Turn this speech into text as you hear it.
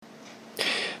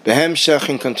Behemshach,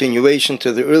 in continuation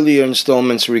to the earlier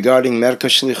installments regarding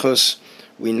Merkos Shlichus,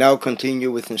 we now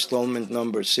continue with installment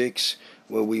number 6,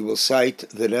 where we will cite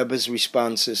the Rebbe's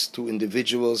responses to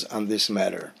individuals on this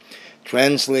matter,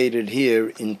 translated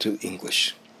here into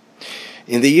English.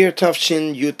 In the year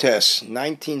Tafshin Yutes,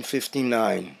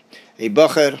 1959, a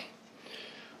Bacher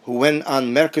who went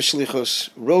on Merkos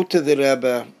Shlichus wrote to the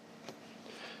Rebbe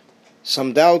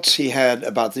some doubts he had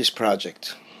about this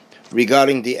project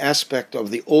regarding the aspect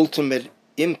of the ultimate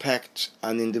impact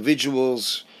on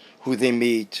individuals who they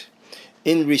meet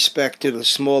in respect to the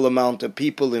small amount of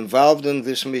people involved in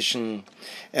this mission,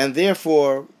 and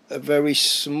therefore a very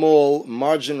small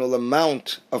marginal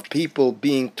amount of people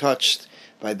being touched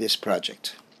by this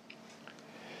project.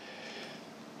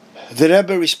 The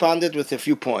Rebbe responded with a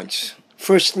few points.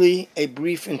 Firstly, a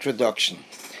brief introduction.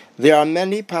 There are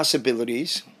many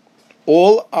possibilities.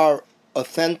 All are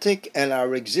authentic and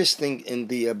are existing in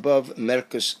the above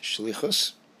Merkos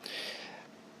Shlichus.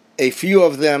 A few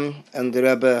of them, and the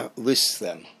Rebbe lists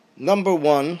them. Number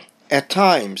one, at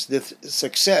times the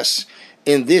success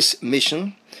in this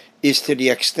mission is to the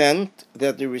extent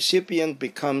that the recipient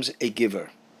becomes a giver.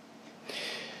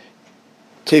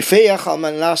 Tefeach al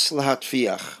manas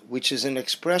lahatfiach, which is an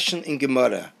expression in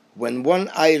Gemara, when one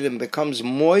item becomes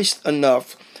moist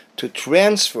enough to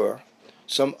transfer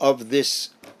some of this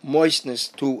moistness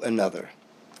to another,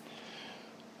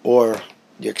 or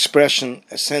the expression,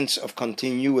 a sense of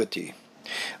continuity.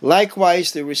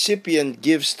 Likewise, the recipient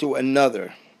gives to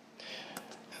another.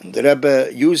 And the Rebbe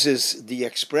uses the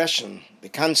expression, the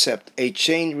concept, a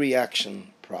chain reaction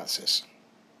process.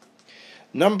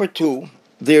 Number two,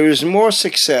 there is more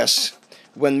success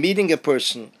when meeting a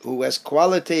person who has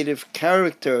qualitative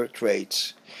character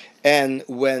traits, and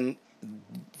when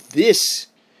this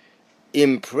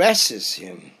impresses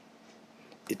him,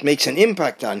 it makes an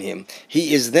impact on him,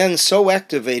 he is then so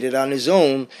activated on his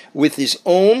own with his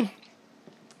own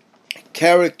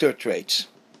character traits.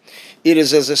 It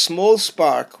is as a small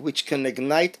spark which can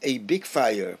ignite a big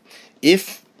fire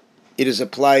if it is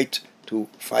applied to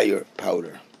fire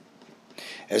powder.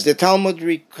 As the Talmud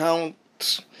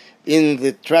recounts in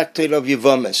the tractate of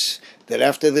Yevomis, that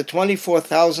after the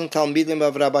 24,000 Talmidim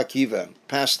of Rabbi Akiva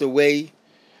passed away,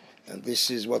 and this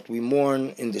is what we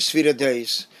mourn in the Sfira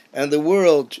days, and the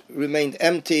world remained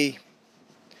empty,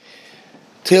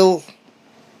 till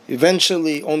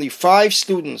eventually only 5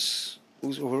 students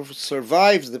who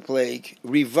survived the plague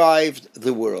revived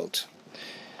the world.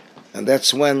 And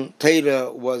that's when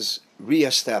Torah was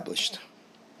re-established.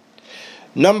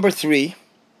 Number 3,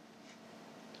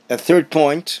 a third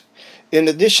point, in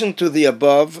addition to the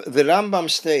above, the Rambam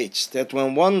states that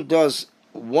when one does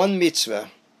one mitzvah,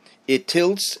 it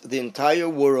tilts the entire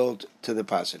world to the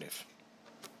positive.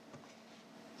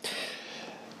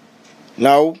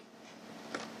 Now,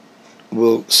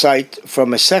 we'll cite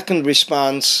from a second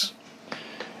response,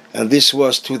 and this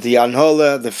was to the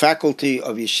Anhola, the faculty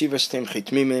of Yeshivas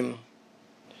Temchit Mimim,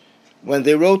 when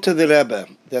they wrote to the Rebbe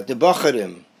that the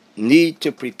Bacharim need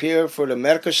to prepare for the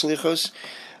Merkos Shlichus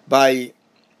by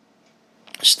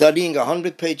studying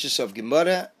 100 pages of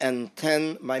Gemara and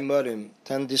 10 Maimarim,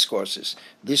 10 discourses.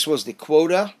 This was the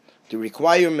quota, the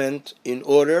requirement in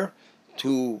order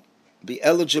to be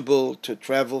eligible to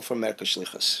travel for Merkos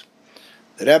Shlichus.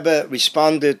 The Rebbe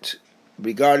responded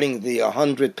regarding the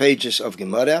 100 pages of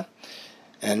Gemara,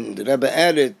 and the Rebbe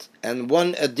added, and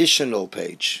one additional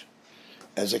page,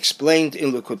 as explained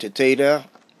in Likutei Torah,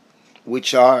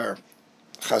 which are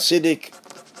Hasidic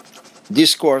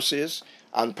discourses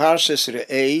on Parshas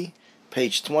Re'ei,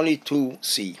 page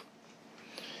 22c.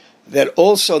 That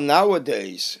also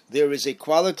nowadays there is a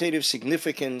qualitative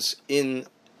significance in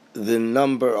the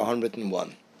number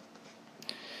 101.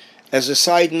 As a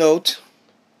side note,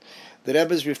 the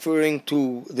Rebbe is referring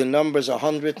to the numbers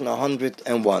 100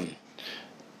 and 101.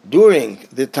 During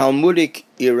the Talmudic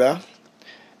era,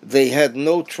 they had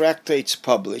no tractates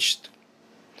published,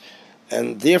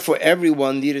 and therefore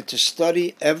everyone needed to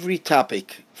study every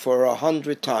topic for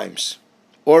 100 times,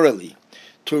 orally,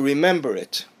 to remember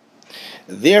it.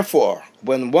 Therefore,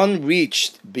 when one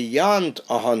reached beyond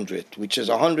 100, which is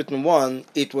 101,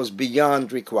 it was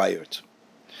beyond required.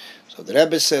 So the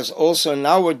Rebbe says also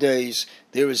nowadays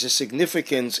there is a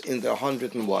significance in the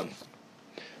 101.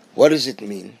 What does it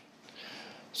mean?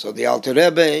 So the Alter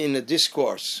Rebbe in a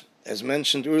discourse, as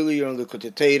mentioned earlier in the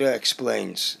Likutei Torah,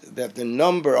 explains that the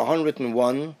number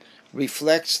 101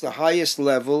 reflects the highest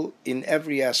level in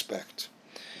every aspect.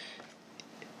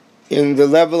 In the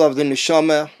level of the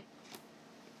neshama,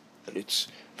 it's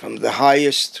from the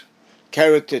highest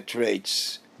character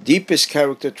traits, deepest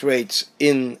character traits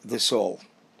in the soul.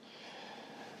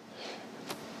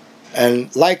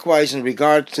 And likewise, in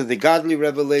regard to the godly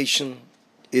revelation,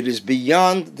 it is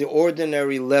beyond the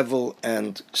ordinary level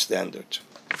and standard.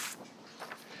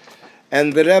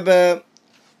 And the Rebbe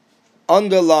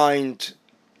underlined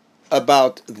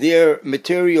about their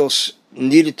materials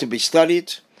needed to be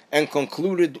studied and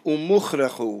concluded,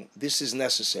 umuchrechu, this is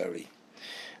necessary.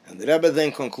 And the Rebbe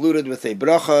then concluded with a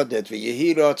bracha that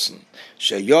v'yehi rotzen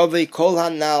sheyovei kol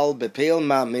hanal bepeil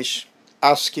mamish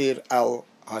askir al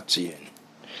hatziyin.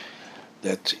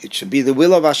 That it should be the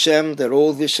will of Hashem that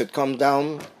all this should come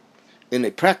down in a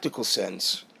practical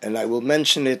sense, and I will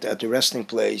mention it at the resting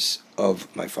place of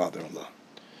my father-in-law.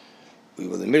 We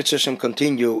will, in Mirza Hashem,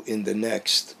 continue in the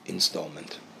next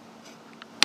installment.